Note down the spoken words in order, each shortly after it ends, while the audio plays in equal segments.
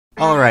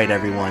Alright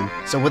everyone,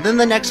 so within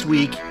the next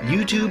week,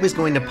 YouTube is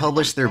going to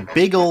publish their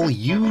big ol'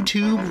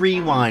 YouTube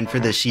Rewind for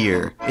this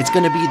year. It's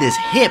going to be this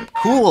hip,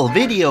 cool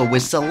video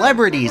with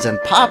celebrities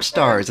and pop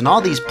stars and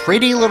all these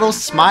pretty little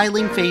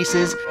smiling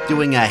faces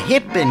doing a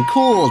hip and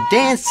cool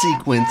dance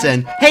sequence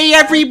and hey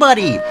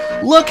everybody,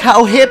 look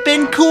how hip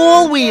and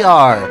cool we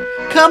are!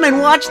 Come and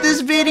watch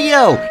this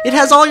video! It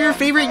has all your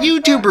favorite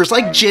YouTubers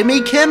like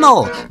Jimmy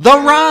Kimmel, The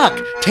Rock,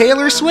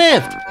 Taylor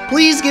Swift.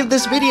 Please give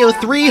this video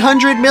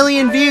 300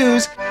 million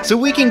views so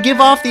we can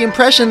give off the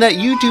impression that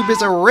YouTube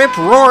is a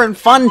rip-roaring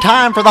fun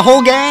time for the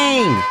whole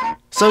gang!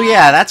 So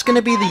yeah, that's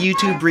gonna be the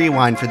YouTube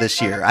Rewind for this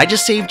year. I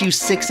just saved you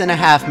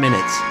 6.5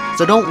 minutes,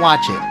 so don't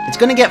watch it. It's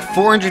gonna get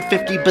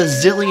 450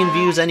 bazillion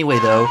views anyway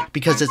though,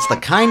 because it's the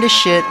kind of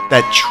shit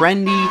that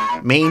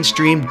trendy,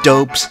 mainstream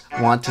dopes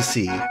want to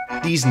see.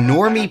 These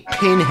normie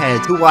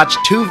pinheads who watch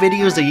 2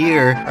 videos a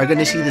year are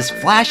gonna see this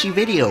flashy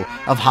video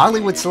of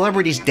Hollywood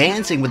celebrities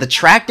dancing with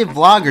attractive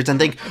vloggers and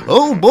think,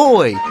 oh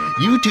boy,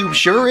 YouTube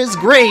sure is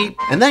great,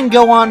 and then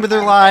go on with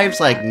their lives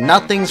like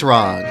nothing's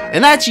wrong.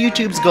 And that's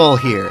YouTube's goal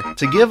here,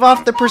 to give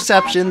off the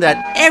perception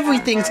that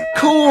everything's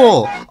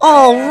cool.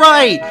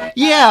 Alright,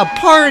 yeah,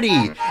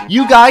 party.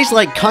 You guys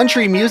like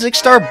country music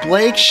star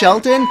Blake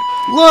Shelton?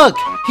 Look,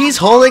 he's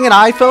holding an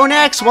iPhone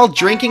X while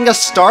drinking a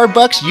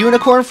Starbucks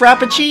unicorn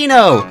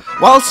frappuccino,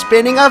 while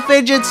spinning a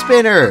fidget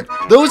spinner.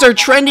 Those are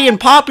trendy and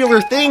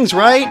popular things,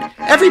 right?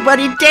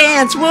 Everybody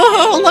dance!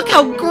 Whoa, look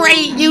how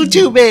great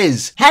YouTube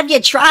is! Have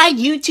you tried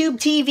YouTube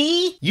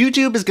TV?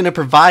 YouTube is going to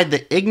provide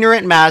the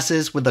ignorant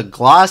masses with a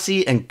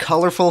glossy and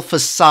colorful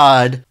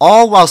facade,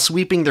 all while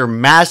sweeping their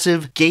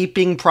massive,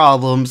 gaping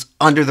problems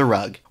under the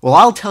rug. Well,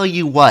 I'll tell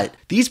you what,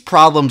 these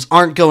problems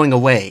aren't going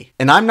away,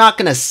 and I'm not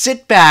gonna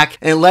sit back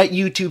and let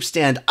YouTube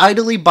stand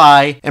idly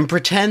by and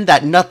pretend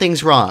that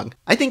nothing's wrong.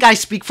 I think I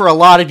speak for a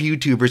lot of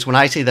YouTubers when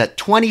I say that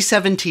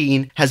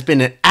 2017 has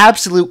been an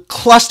absolute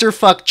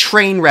clusterfuck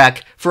train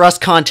wreck for us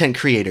content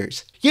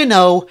creators. You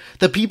know,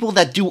 the people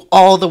that do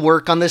all the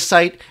work on this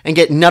site and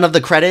get none of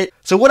the credit.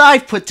 So what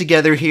I've put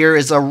together here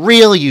is a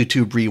real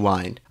YouTube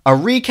Rewind. A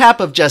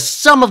recap of just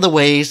some of the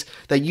ways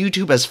that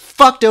YouTube has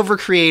fucked over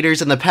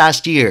creators in the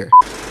past year.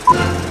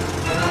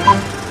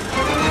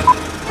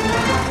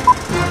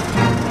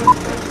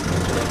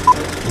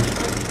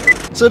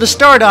 So to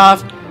start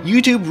off,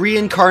 YouTube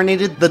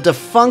reincarnated the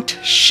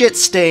defunct shit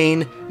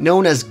stain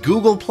known as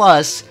Google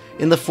Plus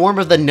in the form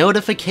of the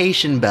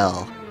notification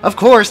bell. Of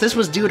course, this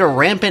was due to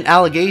rampant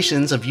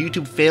allegations of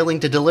YouTube failing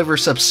to deliver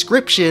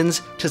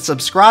subscriptions to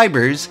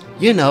subscribers.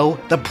 You know,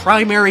 the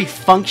primary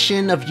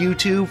function of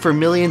YouTube for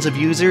millions of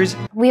users.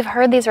 We've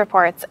heard these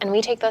reports and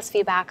we take those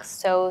feedback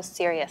so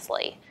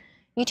seriously.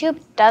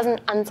 YouTube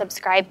doesn't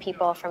unsubscribe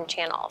people from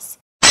channels.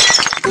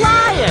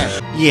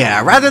 Liar!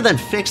 Yeah, rather than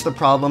fix the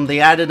problem,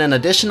 they added an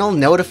additional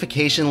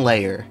notification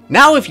layer.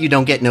 Now if you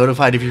don't get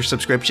notified of your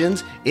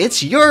subscriptions,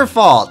 it's your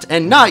fault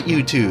and not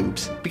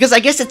YouTube's. Because I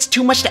guess it's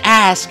too much to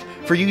ask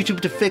for YouTube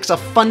to fix a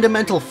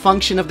fundamental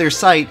function of their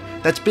site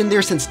that's been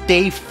there since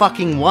day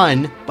fucking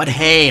one. But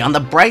hey, on the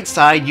bright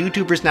side,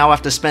 YouTubers now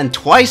have to spend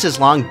twice as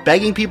long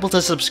begging people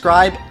to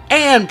subscribe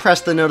and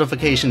press the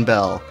notification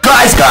bell.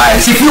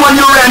 Guys, if you are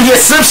new around here,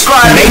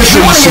 subscribe! Make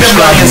sure you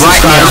subscribe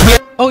right now!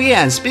 Oh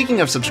yeah, and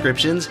speaking of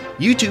subscriptions,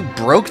 YouTube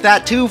broke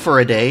that too for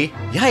a day.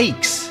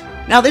 Yikes.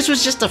 Now this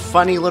was just a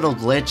funny little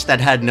glitch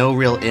that had no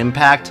real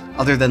impact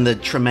other than the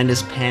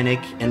tremendous panic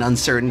and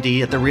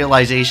uncertainty at the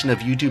realization of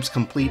YouTube's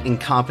complete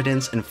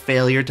incompetence and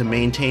failure to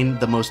maintain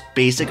the most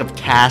basic of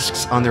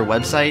tasks on their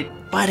website.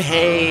 But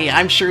hey,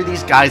 I'm sure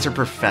these guys are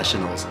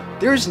professionals.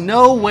 There's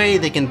no way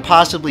they can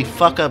possibly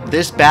fuck up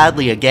this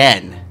badly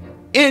again.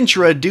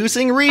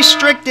 Introducing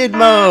restricted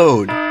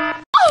mode!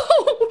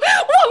 Oh,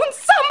 won't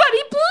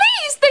somebody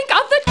please think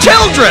of the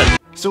Children!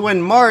 So in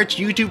March,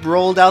 YouTube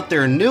rolled out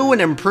their new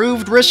and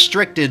improved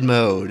restricted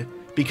mode,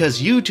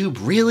 because YouTube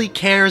really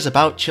cares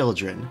about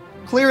children.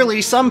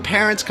 Clearly, some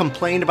parents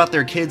complained about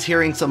their kids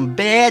hearing some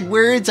bad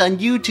words on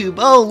YouTube,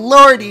 oh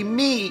lordy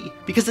me!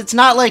 Because it's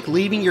not like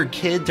leaving your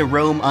kid to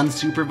roam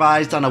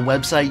unsupervised on a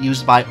website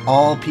used by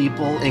all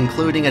people,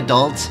 including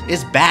adults,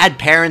 is bad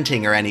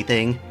parenting or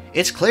anything.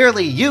 It's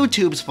clearly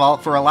YouTube's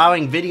fault for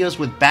allowing videos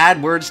with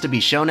bad words to be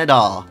shown at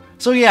all.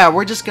 So yeah,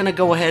 we're just gonna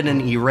go ahead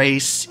and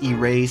erase,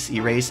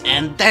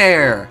 and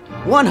there!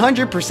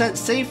 100%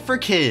 safe for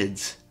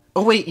kids!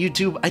 Oh wait,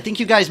 YouTube, I think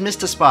you guys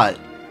missed a spot.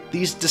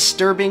 These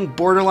disturbing,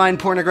 borderline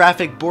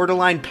pornographic,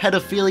 borderline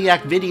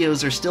pedophiliac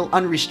videos are still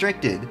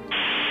unrestricted.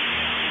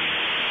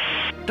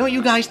 Don't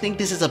you guys think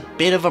this is a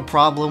bit of a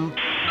problem?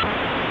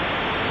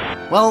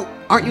 Well,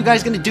 aren't you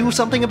guys gonna do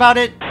something about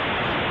it?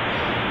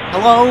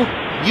 Hello?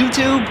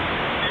 YouTube?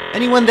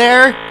 Anyone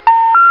there?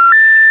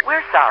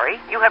 We're sorry.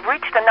 You have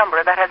reached a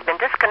number that has been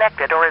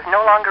disconnected or is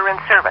no longer in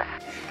service.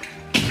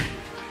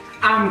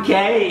 I'm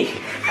gay.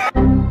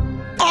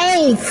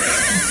 Oh,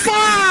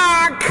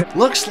 fuck!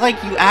 Looks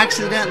like you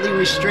accidentally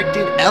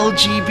restricted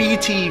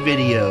LGBT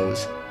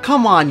videos.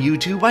 Come on,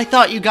 YouTube, I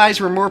thought you guys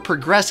were more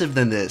progressive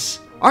than this.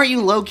 Aren't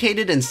you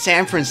located in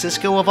San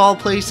Francisco of all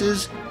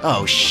places?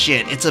 Oh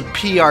shit, it's a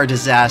PR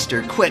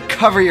disaster. Quick,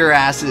 cover your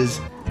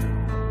asses.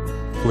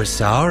 We're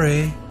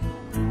sorry.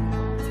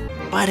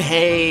 But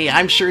hey,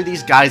 I'm sure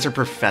these guys are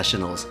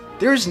professionals.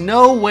 There's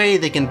no way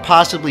they can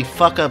possibly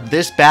fuck up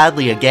this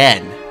badly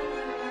again.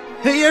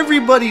 Hey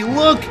everybody,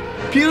 look!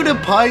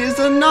 PewDiePie is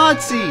a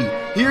Nazi!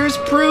 Here's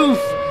proof!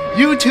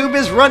 YouTube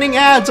is running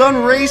ads on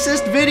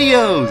racist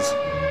videos!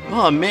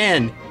 Oh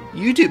man,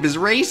 YouTube is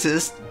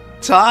racist?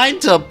 Time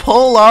to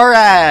pull our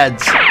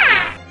ads!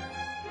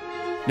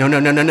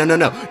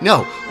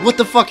 No, what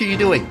the fuck are you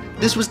doing?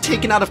 This was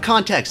taken out of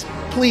context.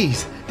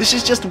 Please, this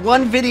is just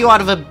one video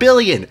out of a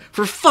billion.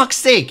 For fuck's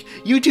sake,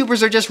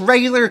 YouTubers are just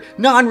regular,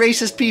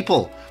 non-racist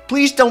people.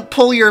 Please don't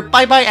pull your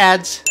bye-bye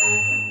ads.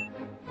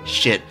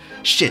 Shit,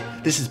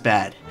 this is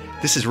bad.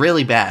 This is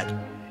really bad.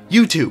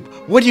 YouTube,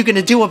 what are you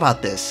gonna do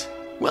about this?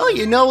 Well,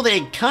 you know, they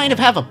kind of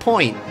have a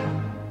point.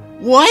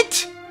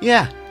 What?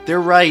 Yeah,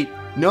 they're right.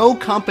 No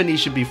company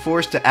should be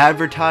forced to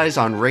advertise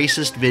on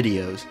racist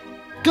videos.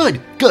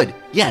 Good,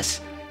 yes,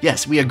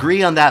 we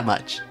agree on that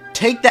much.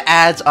 Take the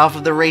ads off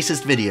of the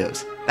racist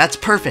videos. That's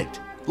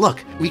perfect.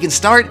 Look, we can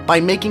start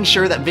by making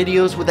sure that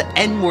videos with the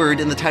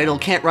N-word in the title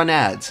can't run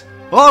ads.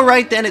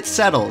 Alright then, it's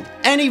settled.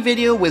 Any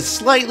video with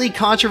slightly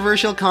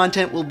controversial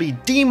content will be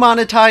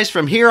demonetized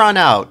from here on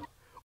out.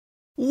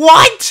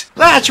 What?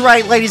 That's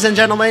right, ladies and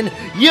gentlemen,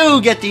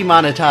 you get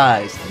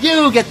demonetized.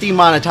 You get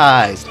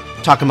demonetized.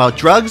 Talking about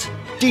drugs?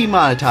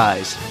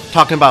 Demonetized.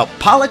 Talking about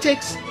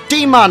politics?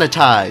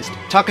 Demonetized.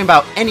 Talking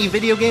about any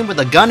video game with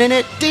a gun in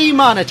it?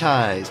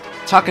 Demonetized.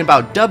 Talking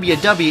about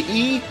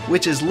WWE,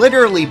 which is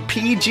literally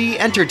PG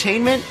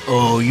entertainment?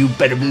 Oh, you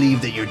better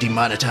believe that you're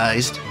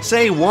demonetized.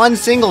 Say one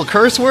single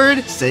curse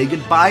word? Say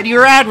goodbye to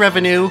your ad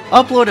revenue.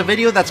 Upload a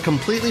video that's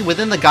completely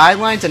within the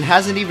guidelines and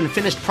hasn't even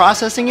finished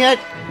processing yet?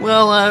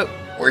 Well,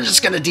 we're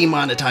just gonna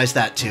demonetize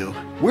that too.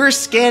 We're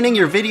scanning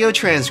your video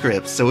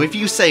transcripts, so if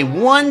you say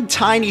one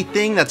tiny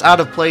thing that's out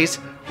of place,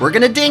 we're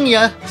gonna ding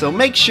ya. So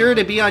make sure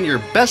to be on your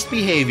best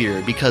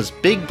behavior because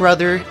Big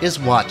Brother is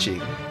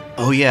watching.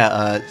 Oh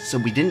yeah, so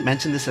we didn't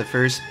mention this at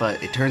first,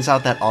 but it turns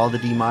out that all the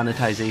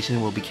demonetization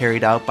will be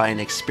carried out by an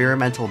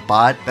experimental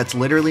bot that's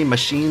literally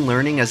machine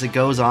learning as it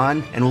goes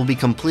on and will be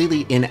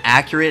completely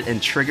inaccurate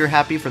and trigger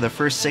happy for the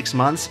first 6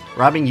 months,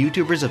 robbing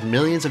YouTubers of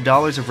millions of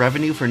dollars of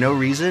revenue for no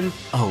reason.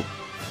 Oh,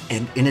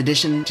 and in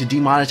addition to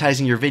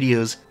demonetizing your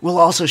videos, we'll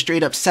also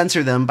straight up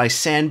censor them by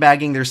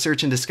sandbagging their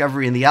search and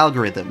discovery in the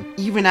algorithm,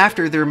 even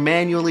after they're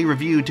manually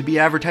reviewed to be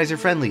advertiser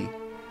friendly.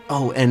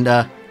 Oh,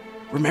 and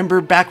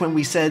remember back when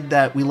we said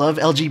that we love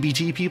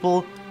LGBT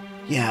people?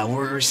 Yeah,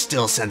 we're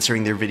still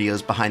censoring their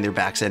videos behind their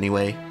backs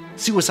anyway.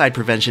 Suicide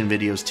prevention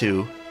videos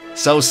too.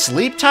 So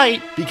sleep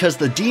tight, because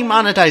the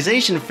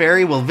demonetization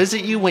fairy will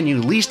visit you when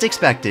you least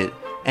expect it.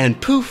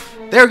 And poof,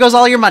 there goes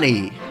all your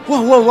money.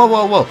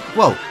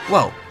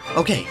 Whoa.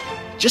 Okay,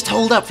 just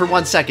hold up for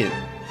 1 second.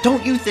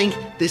 Don't you think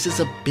this is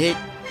a bit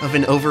of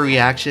an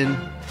overreaction?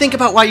 Think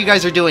about why you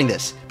guys are doing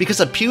this. Because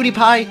of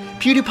PewDiePie?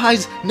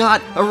 PewDiePie's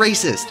not a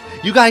racist.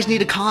 You guys need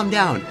to calm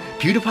down.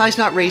 PewDiePie's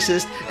not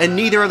racist, and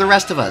neither are the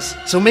rest of us.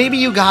 So maybe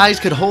you guys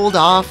could hold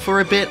off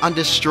for a bit on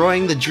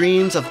destroying the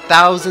dreams of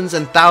thousands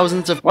and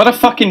thousands of— What a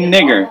fucking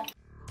nigger.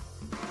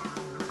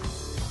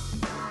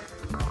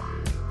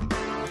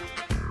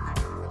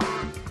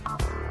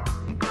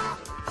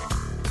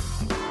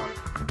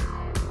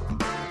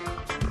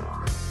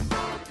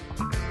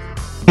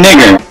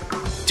 Nigger.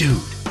 Dude,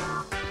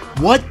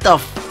 what the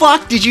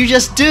fuck did you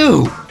just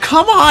do?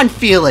 Come on,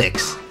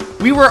 Felix!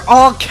 We were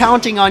all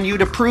counting on you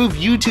to prove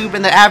YouTube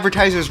and the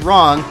advertisers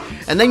wrong,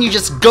 and then you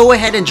just go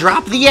ahead and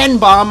drop the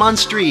N-bomb on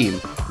stream.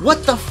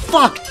 What the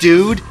fuck,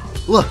 dude?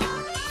 Look,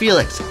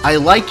 Felix, I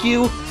like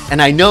you,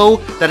 and I know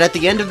that at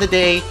the end of the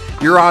day,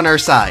 you're on our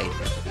side.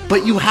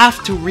 But you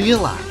have to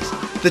realize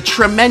the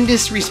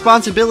tremendous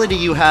responsibility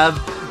you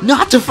have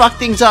not to fuck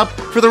things up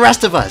for the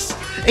rest of us.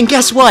 And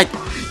guess what?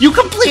 You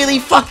completely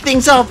fucked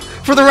things up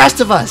for the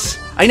rest of us.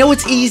 I know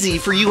it's easy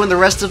for you and the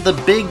rest of the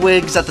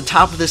bigwigs at the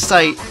top of this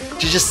site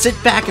to just sit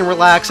back and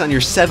relax on your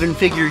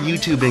 7-figure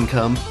YouTube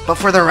income, but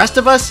for the rest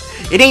of us,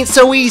 it ain't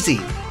so easy,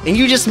 and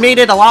you just made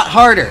it a lot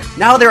harder.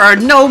 Now there are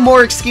no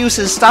more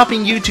excuses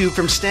stopping YouTube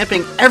from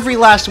stamping every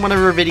last one of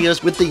our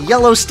videos with the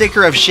yellow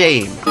sticker of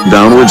shame.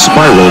 Downward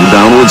spiral,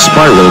 downward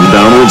spiral,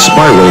 downward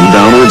spiral,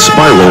 downward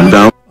spiral,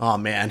 down. Aw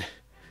man,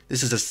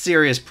 this is a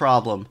serious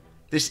problem.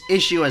 This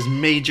issue has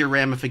major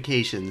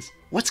ramifications.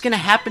 What's gonna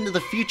happen to the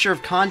future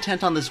of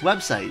content on this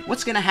website?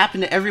 What's gonna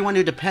happen to everyone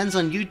who depends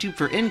on YouTube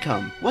for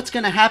income? What's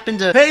gonna happen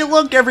to— Hey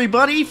look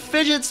everybody,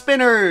 fidget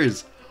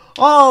spinners!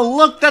 Oh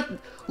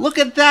Look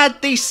at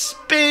that, they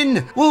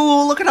spin!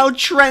 Woo, look at how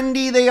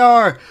trendy they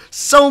are!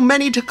 So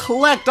many to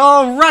collect,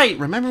 alright!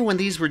 Remember when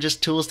these were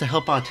just tools to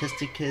help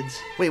autistic kids?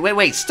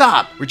 Wait,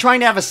 stop! We're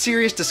trying to have a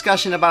serious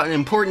discussion about an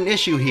important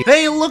issue here.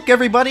 Hey, look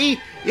everybody!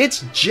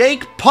 It's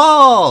Jake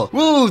Paul!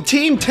 Woo,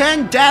 Team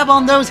 10, dab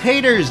on those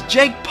haters!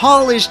 Jake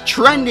Paul is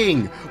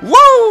trending!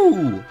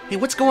 Woo! Hey,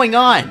 what's going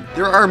on?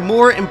 There are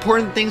more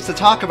important things to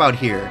talk about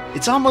here.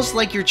 It's almost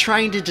like you're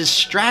trying to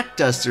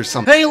distract us or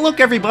something. Hey, look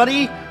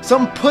everybody!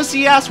 Some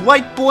pussy-ass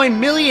white boy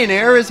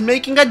millionaire is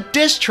making a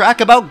diss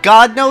track about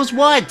God knows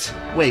what!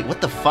 Wait,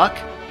 what the fuck?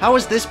 How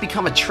has this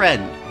become a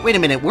trend? Wait a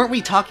minute, weren't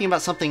we talking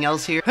about something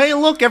else here? Hey,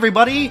 look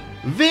everybody!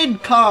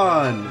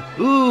 VidCon!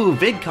 Ooh,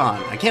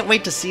 VidCon. I can't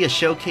wait to see a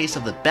showcase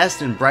of the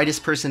best and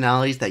brightest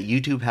personalities that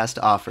YouTube has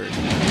to offer.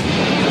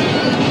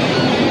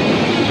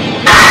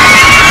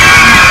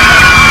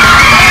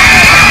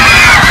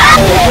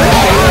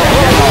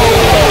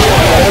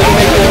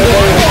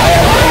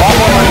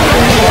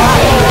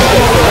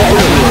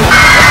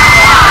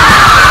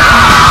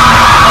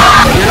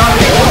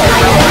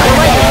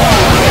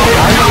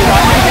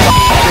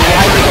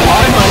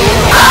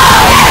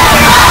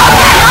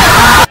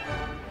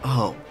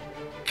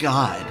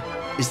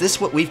 God, is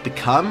this what we've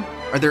become?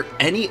 Are there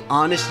any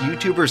honest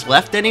YouTubers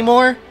left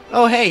anymore?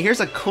 Oh hey, here's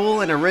a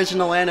cool and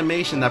original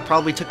animation that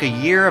probably took a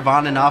year of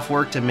on and off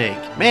work to make.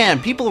 Man,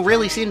 people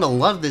really seem to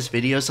love this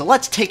video, so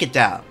let's take it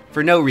down.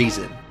 For no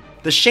reason.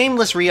 The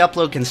shameless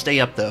re-upload can stay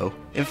up though.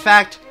 In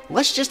fact,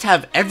 let's just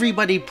have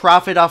everybody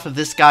profit off of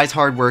this guy's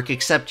hard work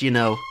except, you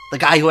know, the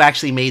guy who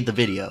actually made the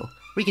video.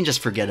 We can just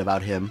forget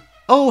about him.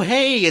 Oh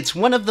hey, it's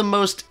one of the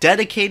most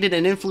dedicated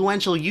and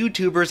influential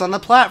YouTubers on the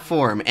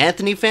platform,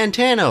 Anthony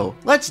Fantano.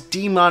 Let's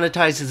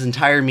demonetize his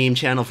entire meme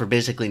channel for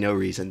basically no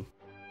reason.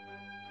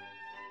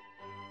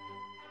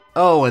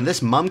 Oh, and this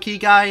Mumkey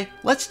guy?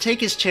 Let's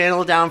take his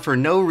channel down for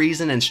no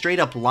reason and straight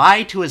up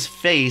lie to his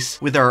face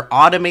with our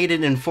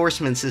automated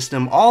enforcement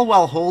system, all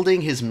while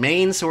holding his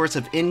main source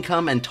of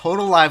income and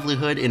total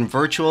livelihood in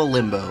virtual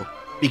limbo.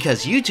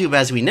 Because YouTube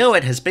as we know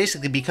it has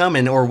basically become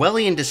an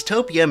Orwellian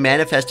dystopia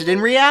manifested in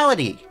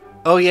reality.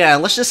 Oh yeah,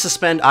 let's just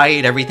suspend I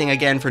Ate Everything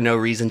again for no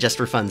reason, just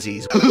for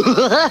funsies.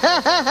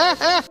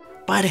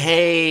 But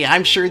hey,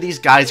 I'm sure these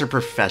guys are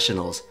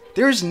professionals.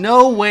 There's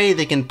no way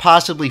they can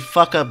possibly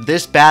fuck up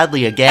this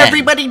badly again.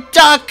 Everybody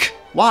duck!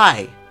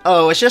 Why?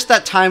 Oh, it's just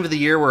that time of the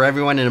year where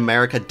everyone in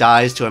America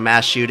dies to a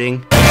mass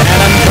shooting. And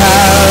I'm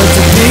proud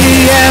to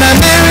be an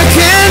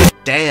American!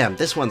 Damn,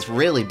 this one's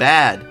really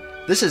bad.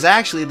 This is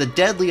actually the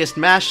deadliest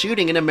mass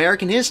shooting in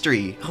American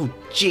history. Oh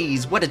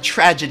jeez, what a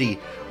tragedy.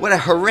 What a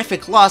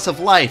horrific loss of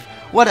life.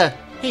 What a...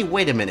 Hey,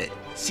 wait a minute.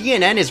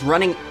 CNN is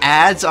running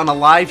ads on a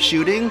live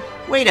shooting?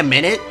 Wait a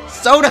minute.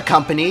 Soda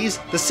companies,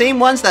 the same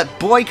ones that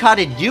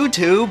boycotted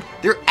YouTube,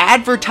 they're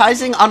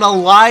advertising on a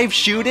live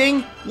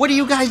shooting? What are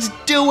you guys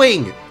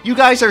doing? You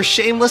guys are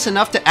shameless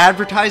enough to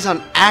advertise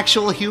on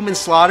actual human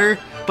slaughter,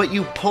 but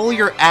you pull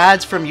your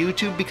ads from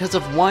YouTube because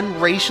of one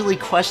racially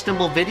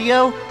questionable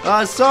video?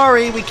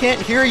 Sorry, we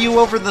can't hear you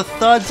over the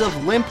thuds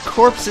of limp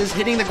corpses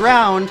hitting the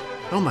ground.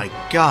 Oh my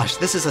gosh,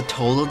 this is a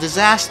total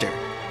disaster.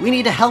 We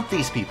need to help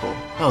these people.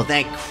 Oh,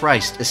 thank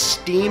Christ,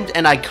 esteemed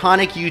and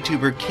iconic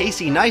YouTuber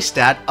Casey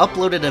Neistat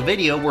uploaded a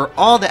video where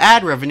all the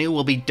ad revenue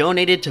will be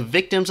donated to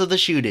victims of the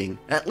shooting.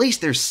 At least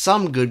there's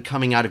some good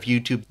coming out of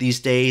YouTube these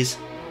days.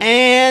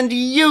 And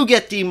you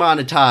get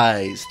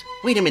demonetized.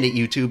 Wait a minute,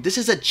 YouTube, this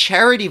is a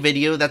charity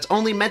video that's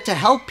only meant to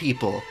help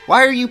people.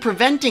 Why are you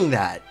preventing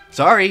that?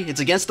 Sorry, it's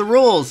against the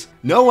rules.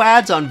 No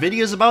ads on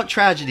videos about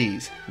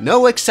tragedies.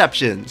 No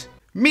exceptions.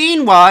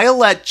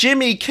 Meanwhile, at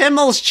Jimmy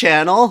Kimmel's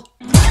channel...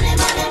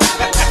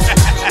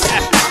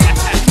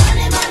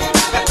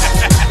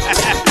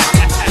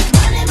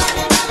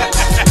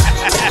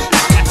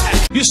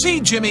 You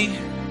see, Jimmy,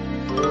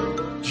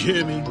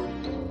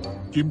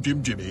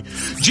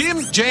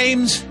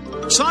 James,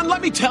 son,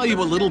 let me tell you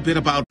a little bit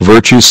about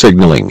virtue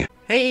signaling.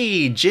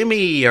 Hey,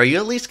 Jimmy, are you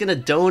at least gonna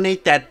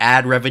donate that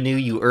ad revenue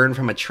you earn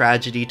from a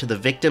tragedy to the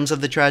victims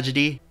of the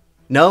tragedy?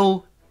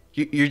 No?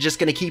 You're just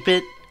gonna keep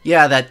it?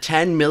 Yeah, that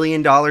 $10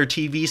 million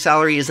TV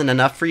salary isn't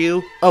enough for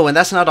you? Oh, and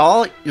that's not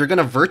all? You're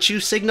gonna virtue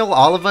signal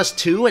all of us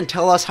too and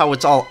tell us how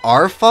it's all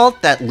our fault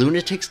that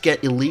lunatics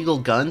get illegal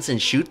guns and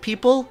shoot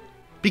people?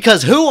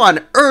 Because who on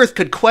earth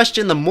could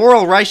question the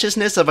moral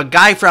righteousness of a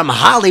guy from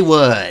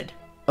Hollywood?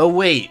 Oh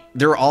wait,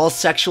 they're all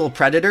sexual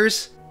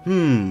predators?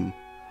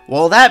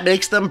 Well that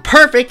makes them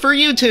perfect for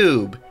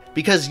YouTube!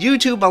 Because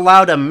YouTube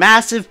allowed a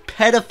massive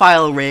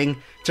pedophile ring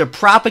to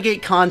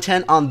propagate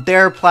content on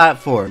their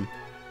platform.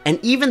 And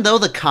even though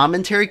the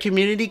commentary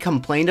community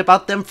complained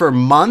about them for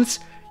months,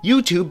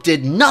 YouTube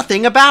did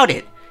nothing about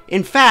it.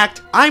 In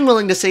fact, I'm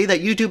willing to say that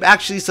YouTube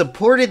actually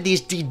supported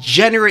these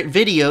degenerate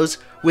videos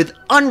with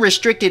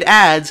unrestricted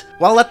ads,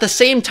 while at the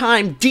same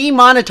time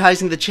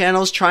demonetizing the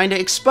channels trying to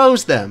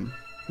expose them.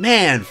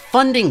 Man,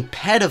 funding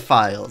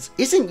pedophiles.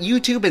 Isn't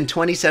YouTube in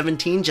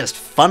 2017 just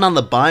fun on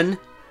the bun?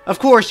 Of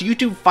course,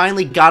 YouTube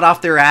finally got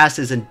off their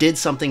asses and did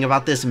something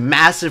about this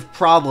massive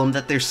problem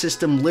that their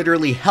system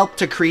literally helped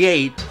to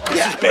create.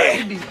 This is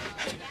bad.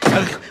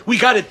 We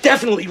gotta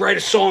definitely write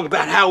a song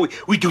about how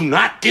we do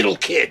not diddle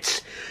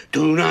kids.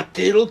 Do not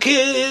diddle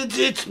kids,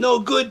 it's no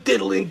good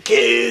diddling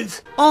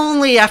kids.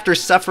 Only after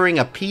suffering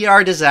a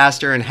PR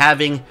disaster and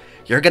having,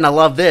 you're gonna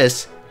love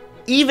this,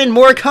 even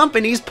more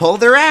companies pull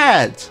their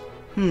ads.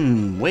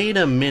 Wait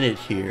a minute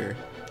here.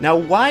 Now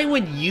why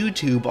would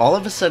YouTube all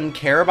of a sudden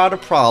care about a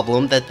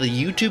problem that the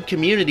YouTube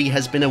community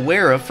has been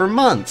aware of for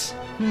months?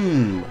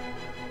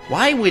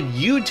 Why would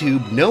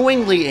YouTube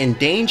knowingly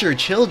endanger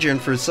children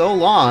for so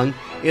long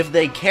if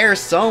they care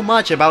so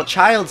much about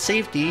child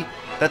safety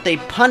that they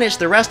punish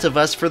the rest of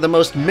us for the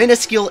most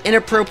minuscule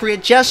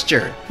inappropriate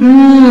gesture?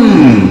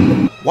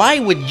 Why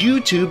would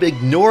YouTube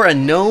ignore a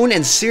known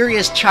and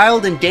serious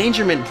child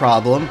endangerment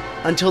problem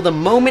until the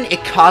moment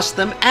it costs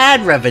them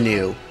ad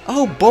revenue?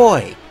 Oh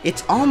boy,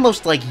 it's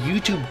almost like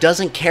YouTube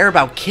doesn't care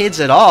about kids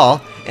at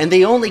all, and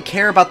they only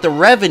care about the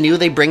revenue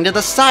they bring to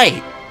the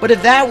site. But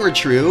if that were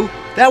true,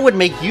 that would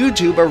make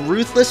YouTube a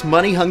ruthless,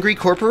 money-hungry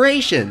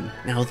corporation.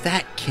 Now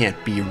that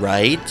can't be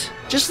right.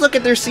 Just look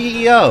at their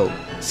CEO,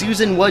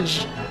 Susan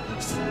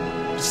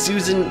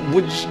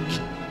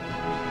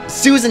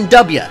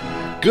W.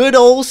 Good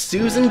old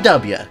Susan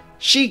W.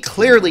 She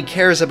clearly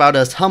cares about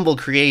us humble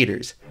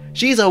creators.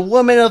 She's a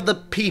woman of the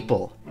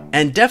people,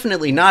 and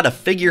definitely not a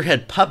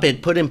figurehead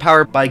puppet put in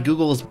power by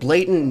Google's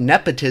blatant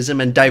nepotism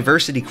and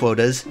diversity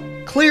quotas.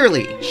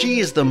 Clearly, she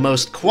is the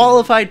most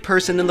qualified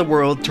person in the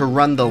world to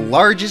run the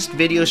largest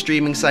video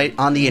streaming site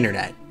on the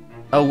internet.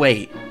 Oh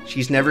wait,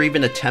 she's never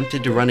even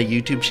attempted to run a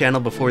YouTube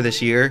channel before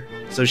this year,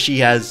 so she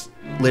has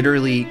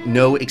literally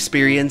no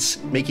experience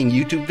making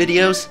YouTube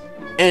videos,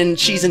 and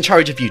she's in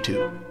charge of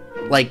YouTube.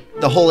 Like,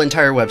 the whole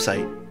entire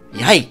website.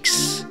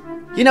 Yikes.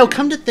 You know,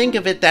 come to think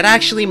of it, that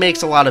actually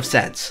makes a lot of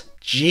sense.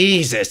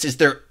 Jesus, is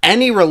there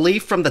any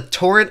relief from the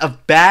torrent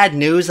of bad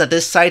news that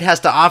this site has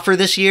to offer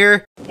this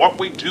year? What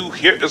we do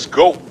here is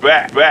go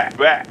back.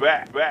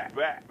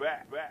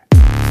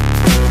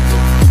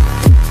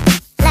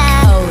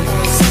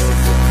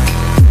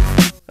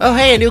 Oh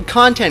hey, a new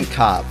content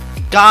cop.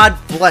 God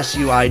bless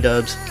you,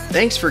 iDubbbz.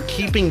 Thanks for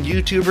keeping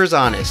YouTubers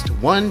honest,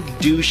 one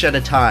douche at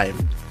a time.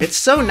 It's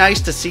so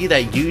nice to see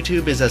that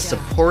YouTube is as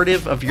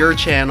supportive of your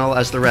channel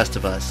as the rest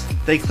of us.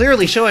 They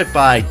clearly show it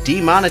by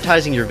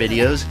demonetizing your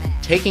videos,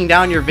 taking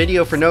down your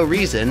video for no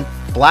reason,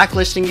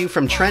 blacklisting you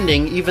from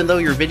trending even though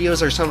your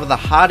videos are some of the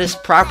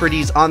hottest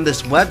properties on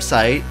this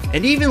website,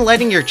 and even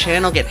letting your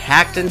channel get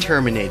hacked and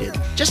terminated.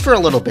 Just for a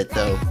little bit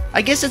though.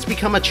 I guess it's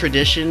become a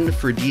tradition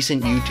for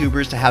decent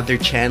YouTubers to have their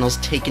channels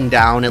taken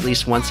down at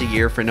least once a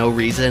year for no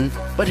reason,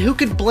 but who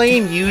could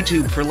blame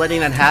YouTube for letting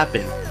that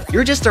happen?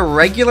 You're just a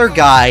regular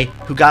guy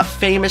who got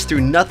famous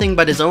through nothing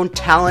but his own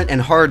talent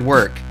and hard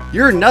work.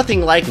 You're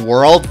nothing like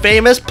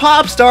world-famous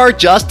pop star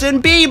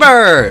Justin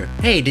Bieber!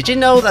 Hey, did you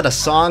know that a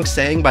song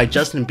sang by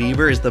Justin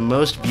Bieber is the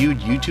most viewed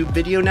YouTube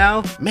video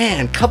now?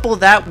 Man, couple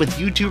that with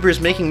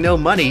YouTubers making no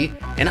money,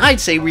 and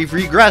I'd say we've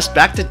regressed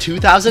back to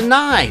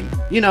 2009.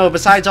 You know,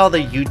 besides all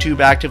the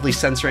YouTube actively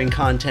censoring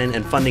content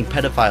and funding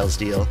pedophiles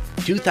deal,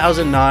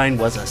 2009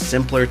 was a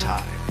simpler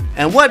time.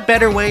 And what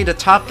better way to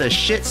top the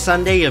shit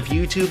Sunday of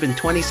YouTube in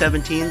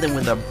 2017 than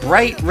with a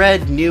bright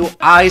red new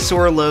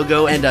eyesore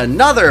logo and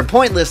another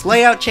pointless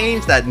layout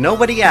change that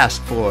nobody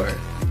asked for.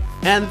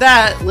 And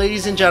that,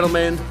 ladies and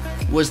gentlemen,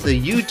 was the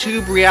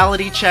YouTube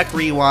Reality Check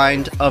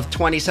Rewind of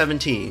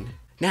 2017.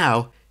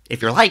 Now,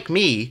 if you're like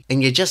me,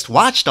 and you just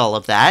watched all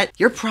of that,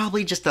 you're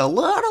probably just a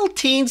little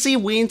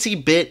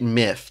teensy-weensy bit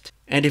miffed.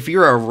 And if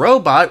you're a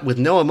robot with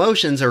no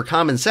emotions or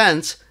common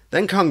sense,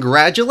 then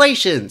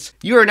congratulations!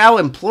 You are now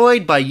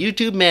employed by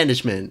YouTube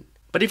management.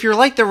 But if you're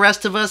like the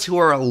rest of us who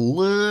are a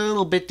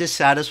little bit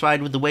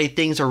dissatisfied with the way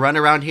things are run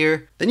around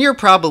here, then you're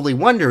probably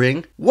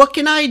wondering, what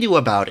can I do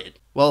about it?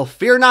 Well,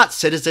 fear not,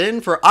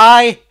 citizen, for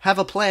I have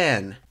a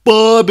plan.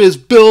 Bob is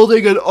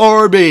building an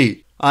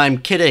army! I'm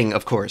kidding,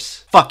 of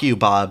course. Fuck you,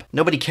 Bob.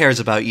 Nobody cares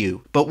about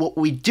you. But what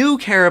we do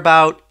care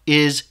about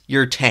is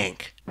your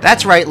tank.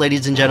 That's right,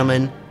 ladies and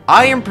gentlemen.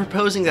 I am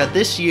proposing that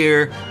this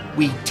year,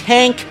 we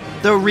tank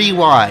the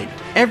rewind.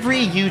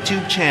 Every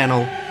YouTube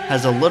channel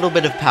has a little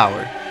bit of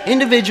power.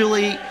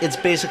 Individually, it's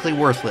basically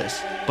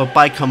worthless. But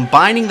by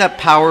combining that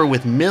power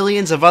with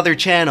millions of other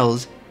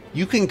channels,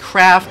 you can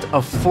craft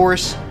a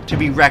force to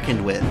be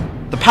reckoned with.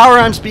 The power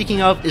I'm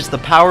speaking of is the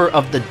power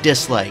of the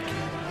dislike.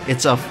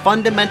 It's a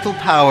fundamental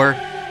power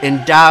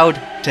endowed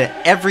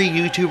to every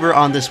YouTuber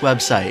on this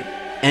website.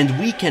 And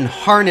we can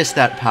harness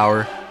that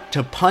power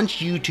to punch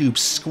YouTube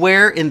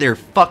square in their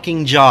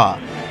fucking jaw.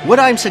 What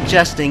I'm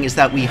suggesting is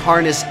that we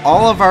harness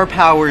all of our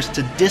powers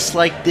to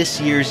dislike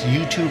this year's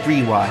YouTube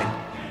Rewind.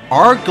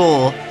 Our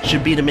goal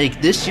should be to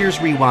make this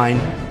year's Rewind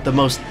the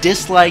most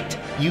disliked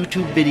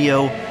YouTube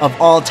video of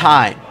all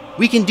time.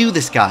 We can do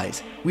this,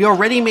 guys. We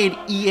already made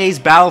EA's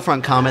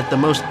Battlefront comment the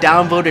most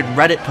downvoted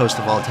Reddit post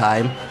of all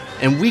time,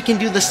 and we can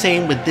do the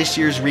same with this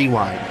year's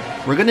Rewind.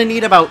 We're gonna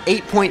need about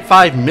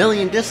 8.5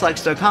 million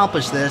dislikes to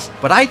accomplish this,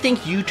 but I think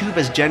YouTube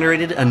has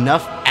generated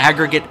enough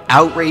aggregate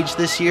outrage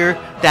this year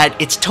that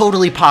it's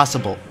totally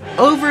possible.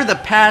 Over the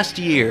past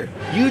year,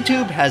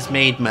 YouTube has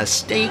made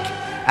mistake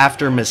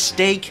after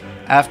mistake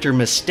after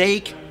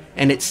mistake,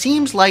 and it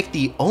seems like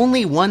the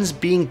only ones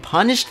being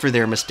punished for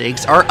their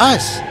mistakes are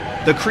us,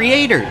 the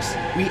creators.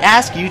 We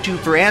ask YouTube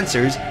for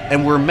answers,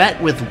 and we're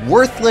met with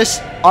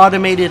worthless,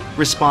 automated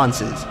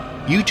responses.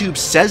 YouTube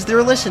says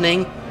they're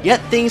listening,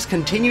 yet things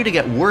continue to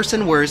get worse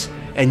and worse,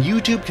 and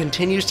YouTube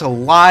continues to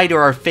lie to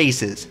our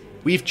faces.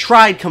 We've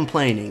tried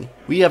complaining.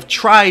 We have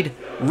tried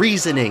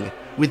reasoning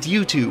with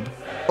YouTube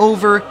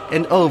over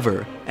and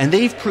over, and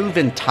they've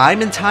proven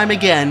time and time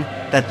again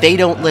that they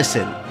don't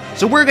listen.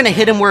 So we're gonna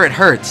hit them where it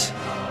hurts,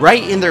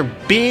 right in their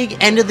big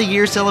end of the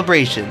year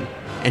celebration,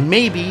 and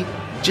maybe,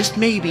 just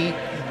maybe,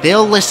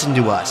 they'll listen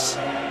to us.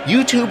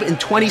 YouTube in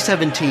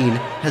 2017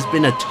 has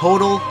been a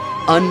total,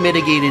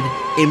 unmitigated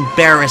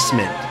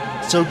embarrassment.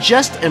 So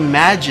just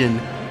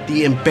imagine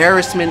the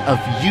embarrassment of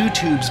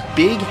YouTube's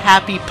big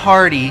happy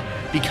party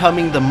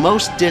becoming the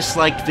most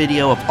disliked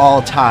video of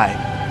all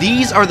time.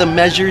 These are the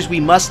measures we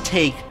must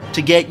take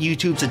to get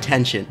YouTube's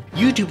attention.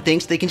 YouTube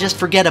thinks they can just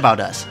forget about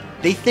us.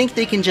 They think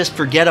they can just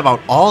forget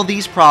about all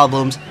these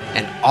problems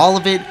and all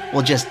of it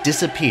will just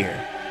disappear.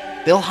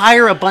 They'll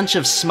hire a bunch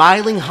of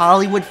smiling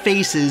Hollywood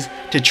faces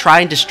to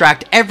try and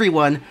distract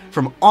everyone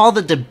from all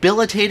the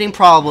debilitating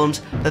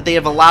problems that they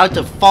have allowed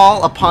to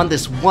fall upon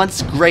this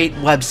once great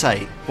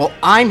website. Well,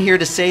 I'm here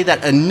to say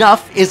that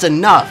enough is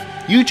enough.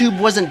 YouTube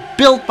wasn't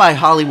built by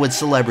Hollywood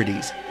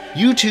celebrities.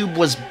 YouTube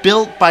was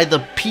built by the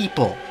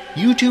people.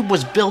 YouTube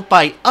was built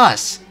by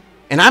us.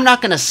 And I'm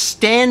not gonna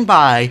stand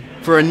by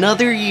for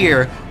another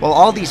year while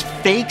all these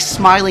fake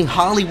smiling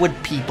Hollywood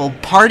people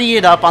party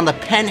it up on the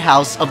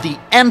penthouse of the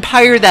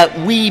empire that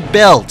we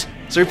built.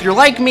 So if you're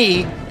like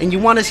me and you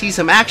want to see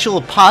some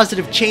actual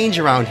positive change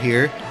around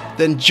here,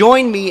 then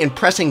join me in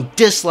pressing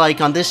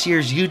dislike on this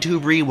year's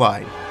YouTube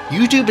Rewind.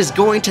 YouTube is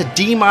going to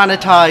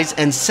demonetize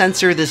and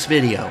censor this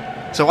video.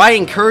 So I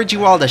encourage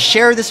you all to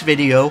share this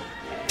video,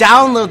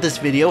 download this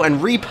video,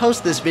 and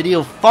repost this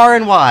video far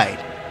and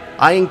wide.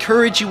 I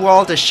encourage you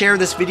all to share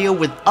this video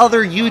with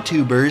other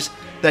YouTubers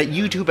that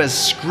YouTube has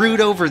screwed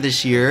over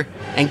this year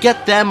and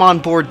get them on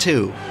board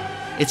too.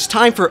 It's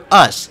time for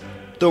us,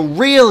 the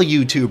real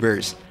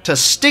YouTubers, to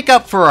stick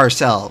up for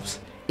ourselves.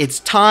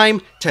 It's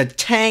time to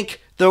tank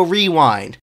the rewind.